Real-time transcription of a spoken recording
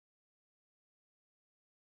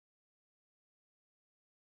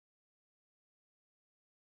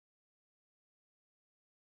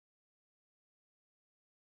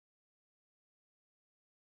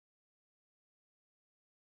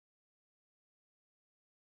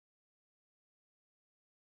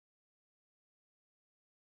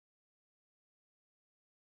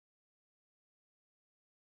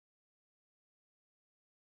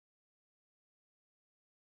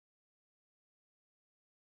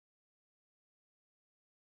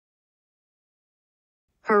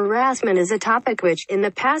Harassment is a topic which, in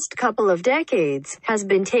the past couple of decades, has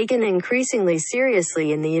been taken increasingly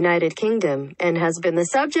seriously in the United Kingdom, and has been the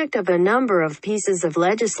subject of a number of pieces of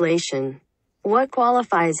legislation. What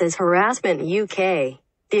qualifies as harassment UK?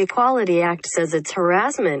 The Equality Act says it's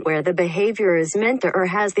harassment where the behavior is meant to or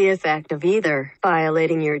has the effect of either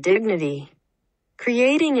violating your dignity,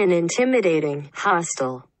 creating an intimidating,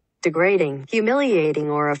 hostile, degrading,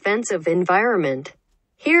 humiliating or offensive environment.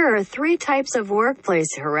 Here are 3 types of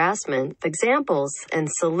workplace harassment, examples, and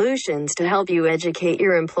solutions to help you educate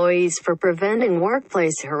your employees for preventing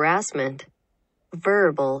workplace harassment.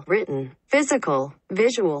 Verbal, written, physical,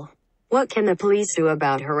 visual. What can the police do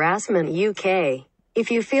about harassment UK?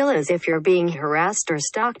 If you feel as if you're being harassed or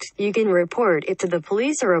stalked, you can report it to the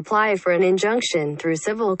police or apply for an injunction through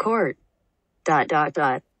civil court.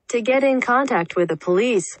 To get in contact with the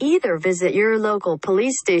police, either visit your local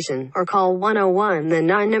police station or call 101, the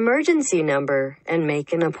non-emergency number, and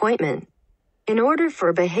make an appointment. In order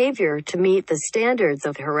for behavior to meet the standards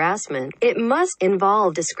of harassment, it must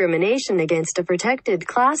involve discrimination against a protected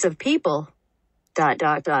class of people.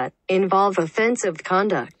 Involve offensive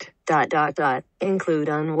conduct. Include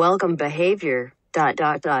unwelcome behavior.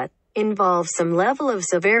 Involve some level of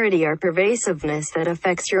severity or pervasiveness that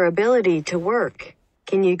affects your ability to work.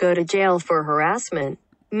 Can you go to jail for harassment?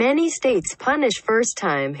 Many states punish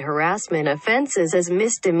first-time harassment offenses as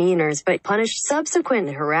misdemeanors but punish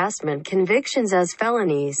subsequent harassment convictions as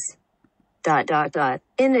felonies.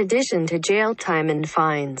 In addition to jail time and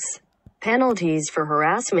fines, penalties for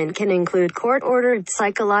harassment can include court-ordered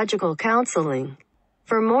psychological counseling.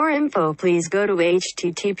 For more info, please go to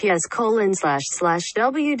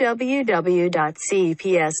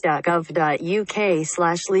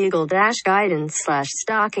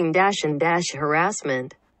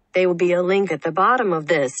There will be a link at the bottom of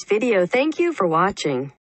this video. Thank you for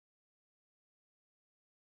watching.